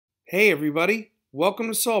Hey everybody, welcome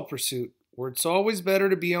to Salt Pursuit, where it's always better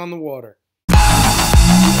to be on the water.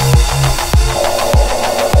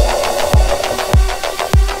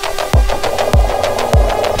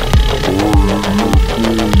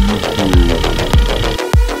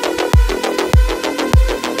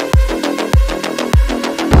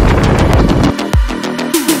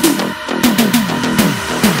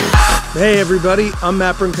 Hey everybody, I'm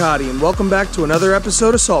Matt Brancotti and welcome back to another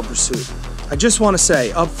episode of Salt Pursuit. I just want to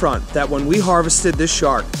say up front that when we harvested this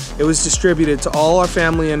shark, it was distributed to all our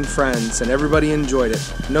family and friends and everybody enjoyed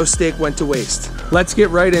it. No steak went to waste. Let's get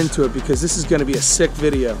right into it because this is going to be a sick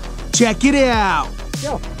video. Check it out!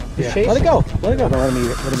 Yo, yeah. Let it go. Let it go. No, let him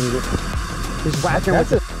eat it. Let him eat it. He's whacking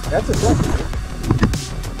with it. That's a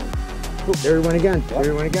Oh, there he went again. Yep. There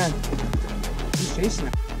he went again. He's chasing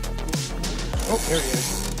it. Oh, there he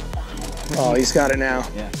is. Oh, he's got it now.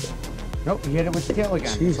 Yeah. Nope, he hit it with the tail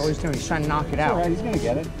again. That's all he's doing. He's trying to knock it out. All right, he's gonna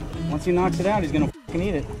get it. Once he knocks it out, he's gonna fucking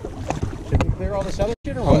eat it. Should we clear all this other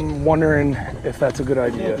shit or what? I'm wondering if that's a good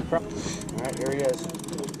idea. All right, here he is.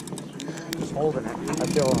 He's holding it. I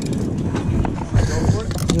feel him. Go for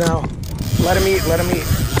it. No, let him eat, let him eat.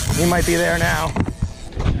 He might be there now.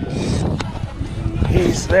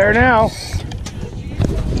 He's there now.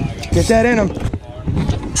 Get that in him.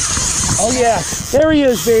 Oh yeah, there he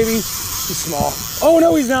is, baby. He's small. Oh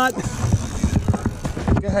no, he's not.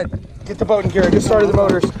 Go ahead, get the boat in gear. I just started the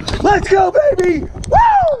motors. Let's go, baby! Woo!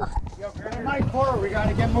 Yo, Mike, forward. We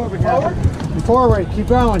gotta get moving. Forward? Forward. Keep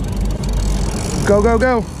going. Go, go,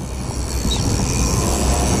 go.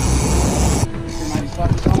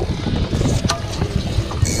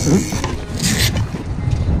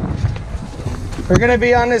 We're gonna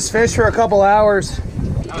be on this fish for a couple hours.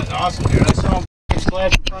 That was awesome, dude. I saw him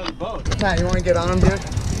splash in front of the boat. Matt, you want to get on him, dude?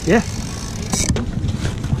 Yeah.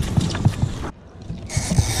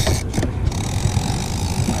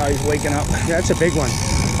 Oh, he's waking up. Yeah, that's a big one.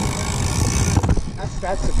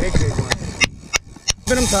 That's a big one.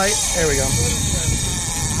 Fit him tight. There we go.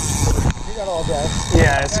 You got all day.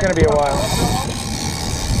 Yeah, it's gonna be a while.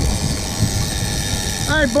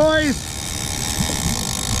 All right, boys.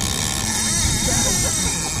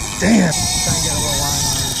 Damn. Trying to get a little line on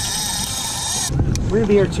him. We're gonna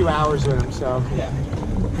be here 2 hours with him, so.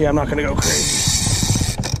 Yeah, I'm not gonna go crazy.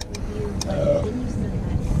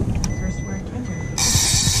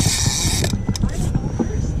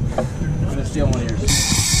 I'm gonna steal one of yours.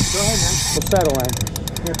 Go ahead, man. Let's settle in.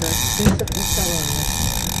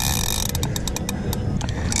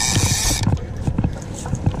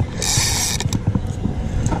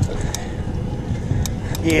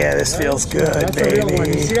 Yeah, this feels good, That's baby. a real one.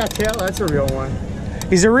 You see that tail? That's a real one.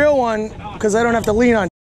 He's a real one because I don't have to lean on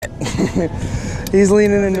He's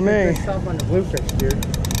leaning into me. Stuff on the bluefish, dude.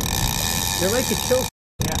 They're like to kill.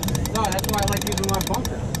 Yeah. No, that's why I like using my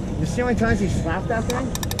bunker. You see how many times he slapped that thing?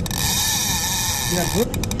 Yeah.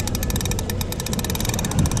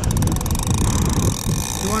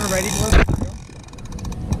 You want a ready glove?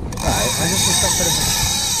 Alright, I just looked up for the.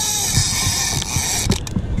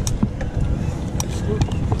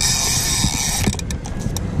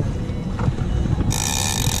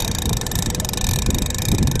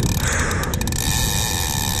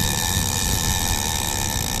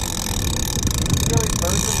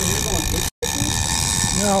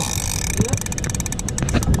 No.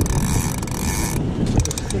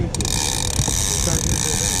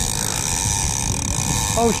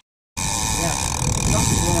 Oh, Yeah.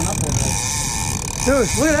 Something's blowing up over there. dude,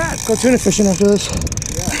 look at that. Go tuna fishing after this.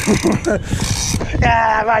 Yeah,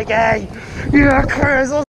 yeah my gang. You're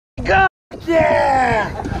crazy. Go. Yeah.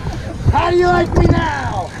 How do you like me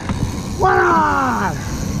now? What on?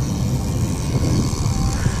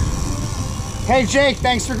 Hey Jake,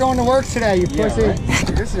 thanks for going to work today, you pussy. Right.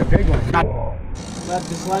 This is a big one. Let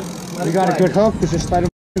You got a good hook? Just let him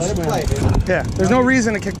play, dude. Yeah, there's no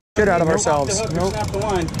reason to kick the shit out of ourselves. Off the hook, snap the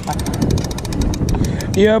line.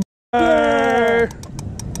 Yeah, boy.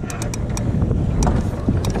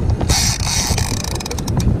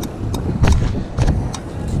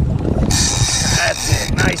 That's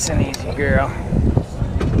it, nice and easy, girl.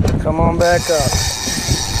 Come on back up.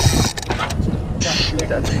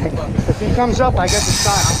 If he comes up, I get the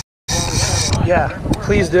shot. Yeah,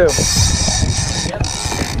 please do.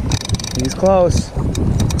 He's close.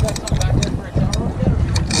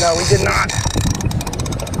 No, we did not.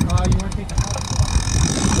 You want to take the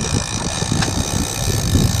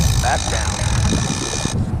Back down.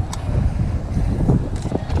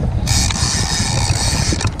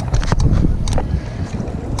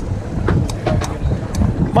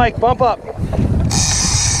 Mike, bump up.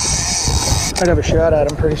 I'd have a shot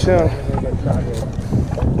at him pretty soon.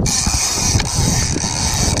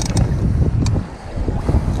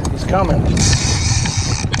 coming.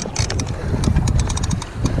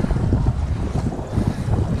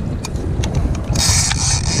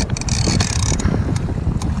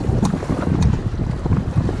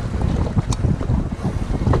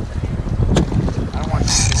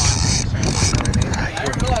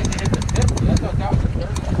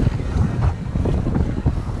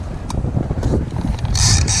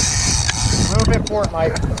 For it,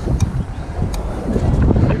 Mike.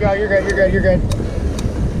 You go, you're good, you're good, you're good.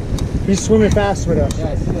 He's swimming fast with us. Yeah,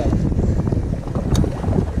 I see that.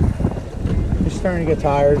 He's starting to get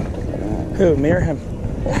tired. Who, me or him?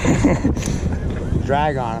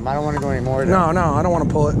 Drag on him. I don't want to go anymore. No, I don't want to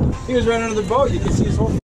pull it. He was right under the boat. You can see his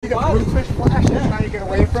whole He got blue fish flash trying to get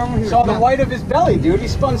away from him. saw the white of his belly, dude. He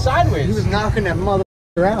spun sideways. He was knocking that mother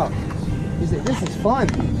out. He's like, this is fun.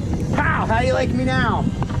 Pow! How do you like me now?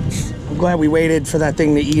 I'm glad we waited for that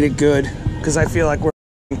thing to eat it good, because I feel like we're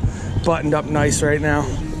buttoned up nice right now.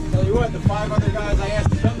 Tell you what, the 5 other guys I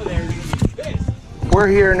asked to come to there, pissed. We're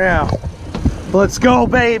here now. Let's go,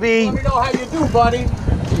 baby. Let me know how you do, buddy.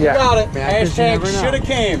 You got it. Man, Hashtag shoulda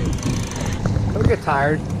came. Don't get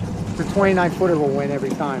tired. The 29-footer will win every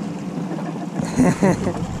time.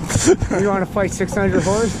 You want to fight 600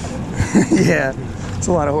 horse? Yeah, it's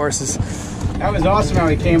a lot of horses. That was awesome how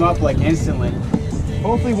he came up like instantly.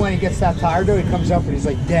 Hopefully when he gets that tired though, he comes up and he's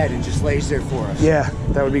like dead and just lays there for us. Yeah,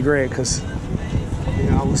 that would be great, because, You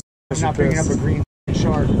know, I'm not bringing up a green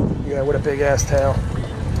shark. yeah, what a big ass tail.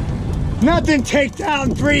 Nothing take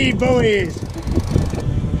down 3 buoys.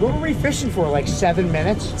 What were we fishing for, like 7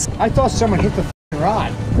 minutes? I thought someone hit the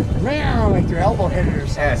rod. Man, like their elbow hit it or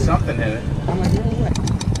something. Yeah, something hit it. I'm like, no way.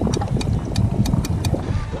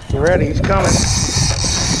 You ready? He's coming.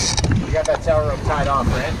 You got that tail rope tied off,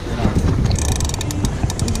 right?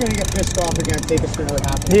 He's gonna get pissed off again and take us for another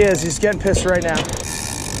half. He is. He's getting pissed right now.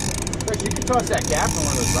 Chris, you can toss that gap in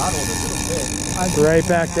one of those rod holders. It'll fit. Right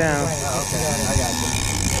back down. Oh, okay. I got you.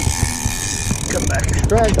 Come back.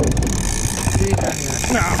 Greg.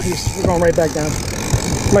 No, we're going right back down.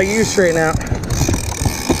 Mike, you straighten out.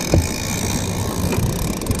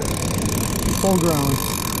 Full grown.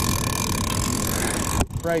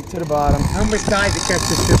 Right to the bottom. I'm excited to catch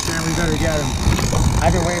this fish, man. We better get him.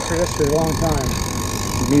 I've been waiting for this for a long time.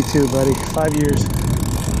 Me too, buddy. 5 years.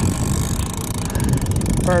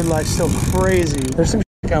 Bird life's still crazy. There's some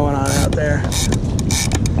shit going on out there. Send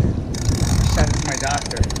it to my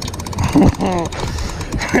doctor.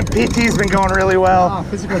 PT's been going really well. Oh,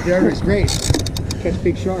 physical therapy is great. Catch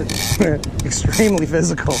big sharks. Extremely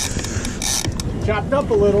physical. Chopped up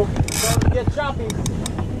a little. Starting to get choppy.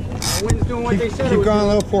 The wind's doing what they said it Keep was going a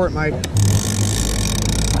doing. little for it, Mike.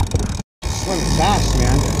 Swimming fast,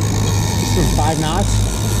 man. Just doing 5 knots.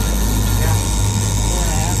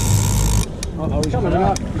 Oh, he's coming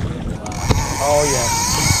up. Oh, yeah.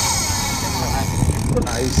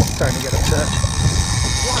 He's starting to get upset.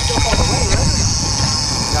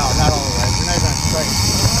 No, not all the way. We're not even straight.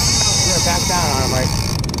 We're gonna back down on him, Mike.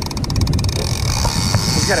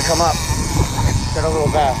 He's got to come up. Got a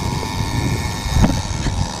little back.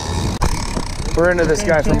 We're into this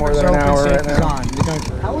guy for more than an hour right now.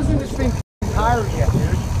 How isn't this thing tired yet,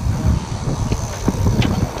 dude?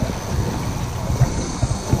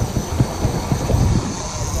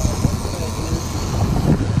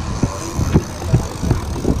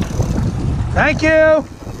 Thank you.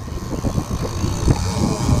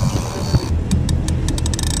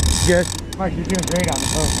 Good. Mike, you're doing great on the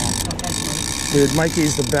boat, man. Dude,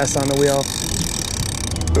 Mikey's the best on the wheel.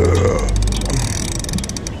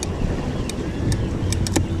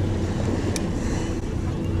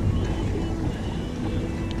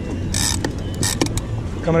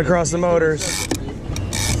 Coming across the motors.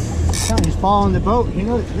 He's following the boat. You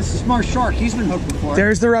know, this is a smart shark. He's been hooked before.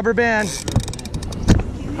 There's the rubber band.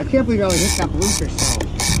 I can't believe I only hit that bluefish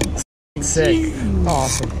though. Sick.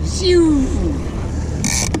 Awesome.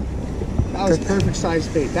 That was perfect size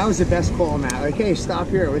bait. That was the best call, Matt. Like, hey, stop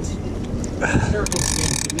here. It's Circle's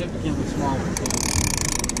getting significantly smaller.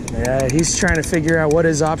 Yeah, he's trying to figure out what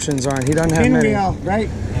his options are, and he doesn't have many. pinwheel, right?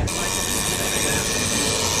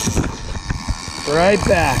 Right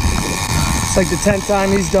back. It's like the 10th time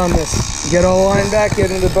he's done this. Get all the line back, get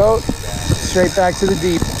into the boat, straight back to the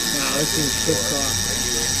deep. Wow, this is pissed off.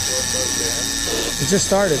 It just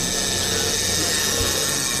started.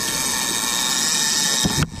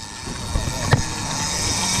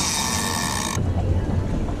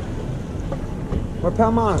 What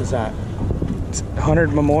Palmon is that? It's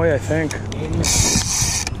 100 Momoy, I think.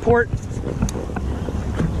 Port. I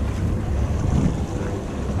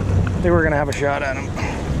think we're gonna have a shot at him.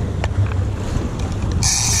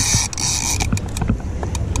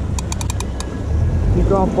 You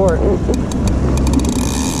going for it.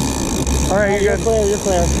 All right, you're good. Clear, you're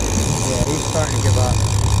clear. Yeah, he's starting to give up.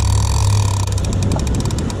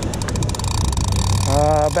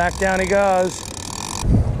 Back down he goes.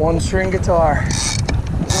 One string guitar. One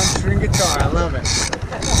string guitar, I love it.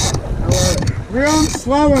 I love it. Reel him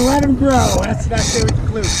slow and let him grow. That's what I say with the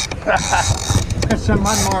flute. Got some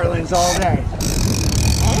mud marlins all day.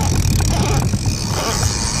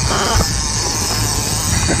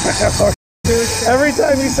 Every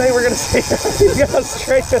time you say we're gonna see him, you go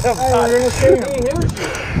straight to the Hey, we're gonna see him.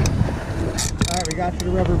 Alright, we got to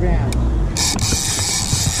the rubber band.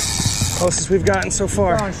 Closest we've gotten so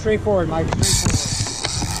far. Go on, straight forward, Mike. Straight forward.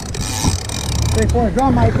 Straight forward.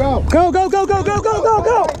 Go, Mike. Go. Go, go, go, go, go, go, go,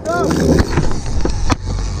 go! Go.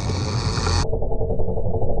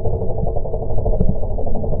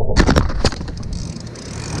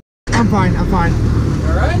 I'm fine. I'm fine.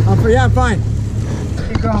 All right? Yeah, I'm fine.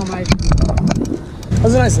 Keep going, Mike. That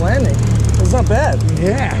was a nice landing. It's not bad.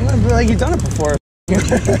 Yeah. Like you've done it before.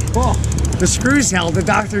 Well, the screws held. The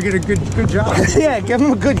doctor did a good job. Yeah, give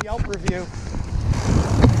him a good Yelp review.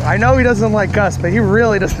 I know he doesn't like us, but he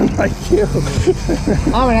really doesn't like you.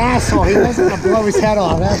 I'm an asshole. He doesn't want to blow his head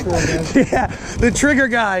off. That's what it is. Yeah, the trigger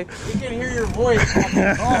guy. You can hear your voice.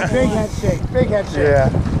 Oh, big head shake. Big head shake. Yeah.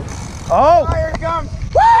 Oh! Oh, here it comes. Woo!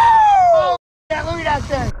 Oh, yeah, look at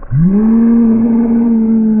that thing.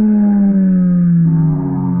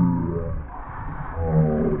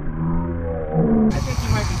 I think he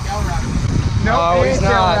might be tail wrapping. Nope, Oh, he he's ain't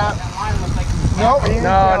tail not. wrap. That line looks like he's Nope, he ain't No,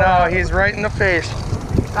 tail no, wrap. he's right in the face.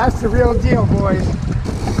 That's the real deal, boys.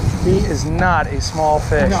 He is not a small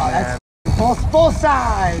fish, No, man. that's full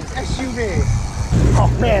size SUV. Oh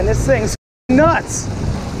man, this thing's nuts.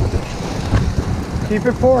 Keep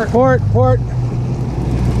it port. Port. All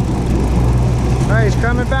right, he's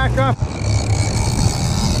coming back up.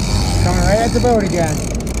 Coming right at the boat again.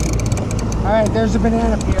 All right, there's a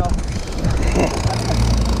banana peel.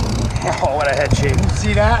 Oh, what a head shake.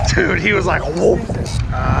 See that? Dude, he was like, whoa.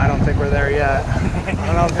 I don't think we're there yet.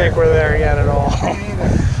 I don't think we're there yet at all.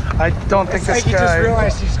 I don't think It's this like he guy... just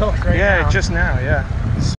realized he's hooked right now. Yeah, just now, yeah.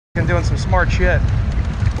 He's f***ing doing some smart shit.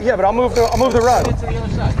 Yeah, but I'll move the rod. to the other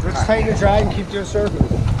side. Let's tighten the drag and keep doing circles.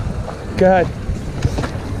 Go ahead.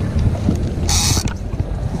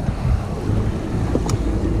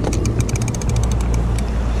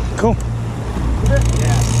 Cool.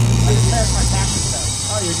 Yeah. I just passed my taxi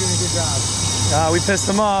stuff. Oh, you're doing a good job. We pissed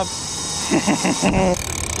him off.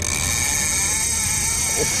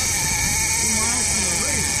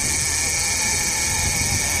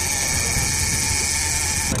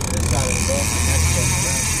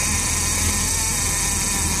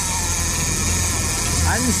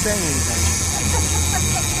 I didn't say anything.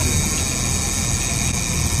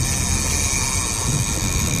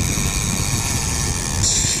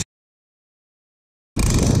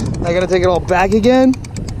 I gotta take it all back again?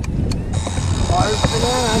 Oh, there's a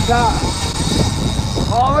banana on top.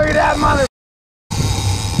 Oh, look at that mother.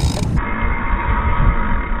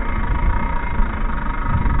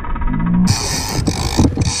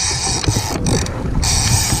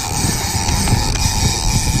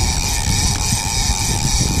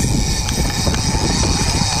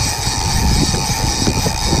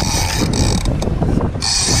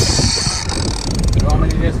 You want me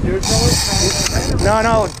to just do it for you?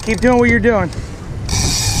 No, keep doing what you're doing. The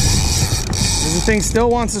thing still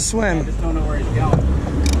wants to swim. I just don't know where he's going.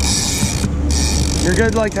 You're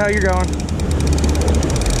good like how you're going.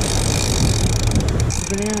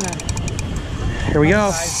 Banana. Here we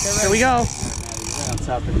go. Here we go. On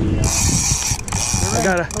top of the, I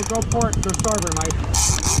gotta. Go port, go starboard, Mike.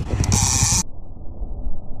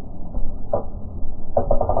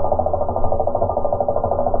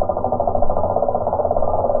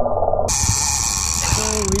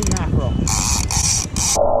 Holy mackerel.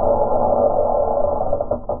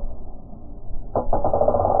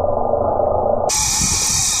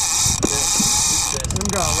 Let him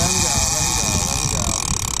go.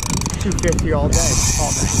 250 all day.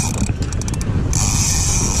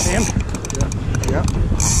 See him? Yep.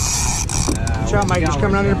 Good job, Mike. He's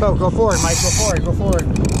coming under the boat. Go forward, Mike. Go forward. Go forward.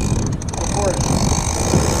 Go forward.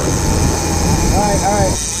 All right, all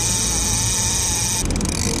right.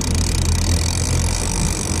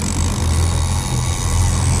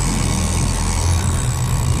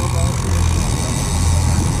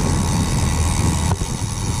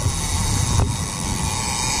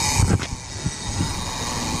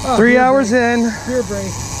 Oh, 3 beer hours break. in, Beer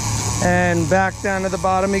break. and back down to the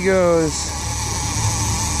bottom he goes.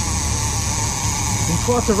 He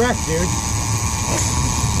caught the wreck, dude.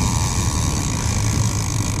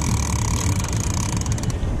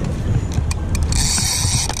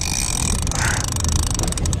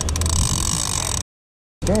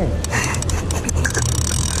 boom.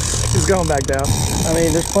 He's going back down. I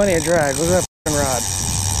mean, there's plenty of drag. Look at that f***ing rod.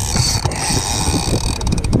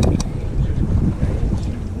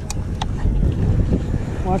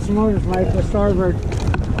 Watch the motors, Mike. The starboard.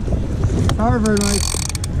 Starboard, Mike.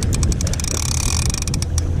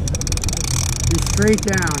 Be straight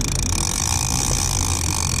down.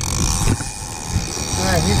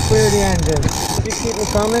 Alright, you clear the engine. If you keep them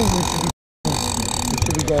coming, you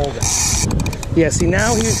should be golden. Yeah, see,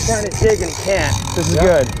 now he was trying to dig and he can't. This is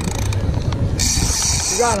good.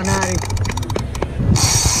 You got him, Addy.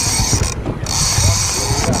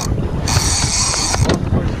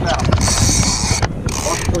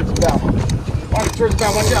 Walk towards the bow. Walk towards the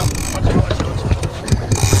bow. Watch out. Watch out. Watch out.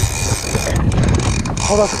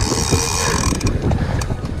 Hold up.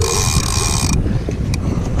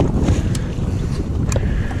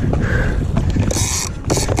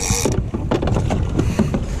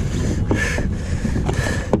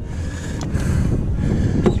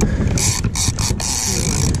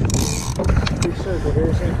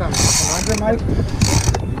 Here's him coming. Come under, Mike.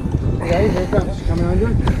 Okay, here it comes. Coming under.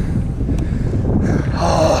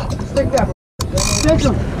 Stick that. Stick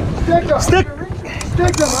him. Stick him. Stick.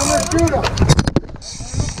 Stick him. I'm gonna shoot him.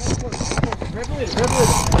 Dribble it. Dribble it.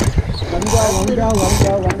 Let him go. Let him go. Let him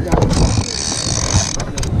go. Let him go.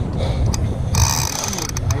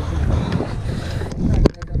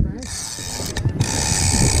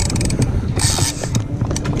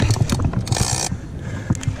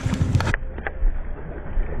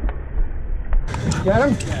 Get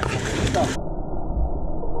him? Yeah. Go.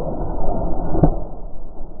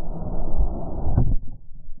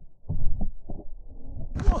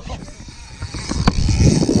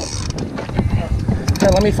 Okay,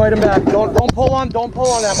 let me fight him back. Don't pull on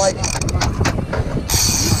that, Mike.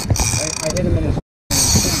 I hit him in his.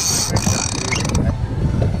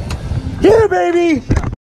 Yeah, baby!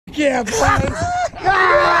 Yeah, boys!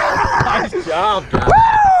 Nice job, guys.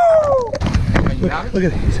 Look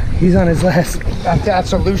at this. He's on his last.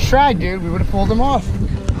 That's a loose shad, dude. We would have pulled him off.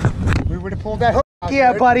 We would have pulled that hook out,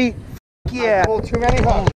 Yeah, dude. buddy. Yeah. I pulled too many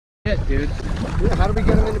hooks. Shit, dude. Yeah, how do we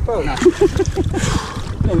get him in the boat?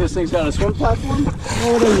 Think this thing's got a swim platform?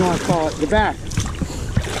 What do you want to call it? The back.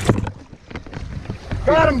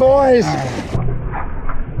 Got him, boys!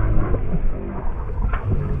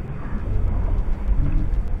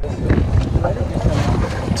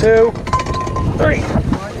 Two, three.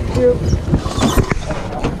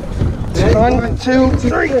 1, 2,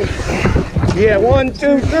 3. Yeah, 1,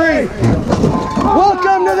 2, 3.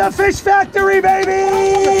 Welcome to the fish factory, baby!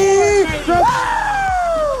 Get the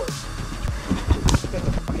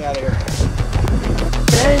fuck out of here.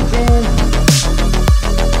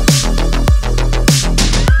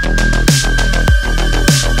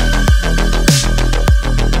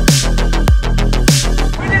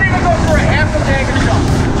 We didn't even go for a half a bag of shot.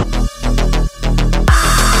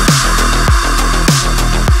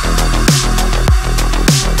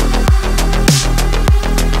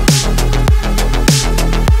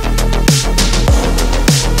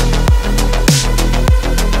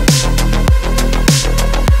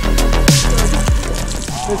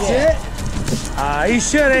 That's it? He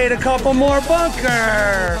should have ate a couple more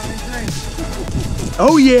bunker.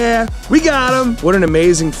 Oh yeah, we got him. What an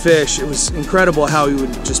amazing fish. It was incredible how he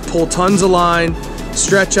would just pull tons of line,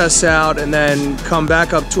 stretch us out, and then come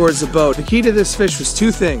back up towards the boat. The key to this fish was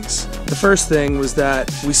two things. The first thing was that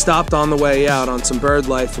we stopped on the way out on some bird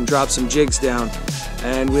life and dropped some jigs down.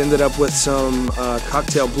 And we ended up with some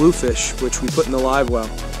cocktail bluefish, which we put in the live well.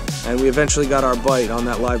 And we eventually got our bite on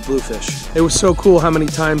that live bluefish. It was so cool how many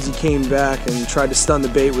times he came back and tried to stun the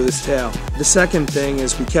bait with his tail. The second thing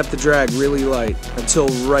is we kept the drag really light until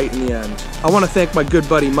right in the end. I want to thank my good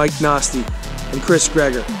buddy Mike Nosti and Chris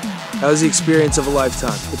Gregor. That was the experience of a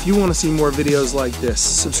lifetime. If you want to see more videos like this,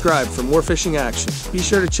 subscribe for more fishing action. Be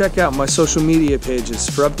sure to check out my social media pages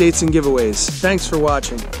for updates and giveaways. Thanks for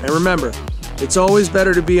watching, and remember, it's always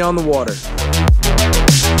better to be on the water.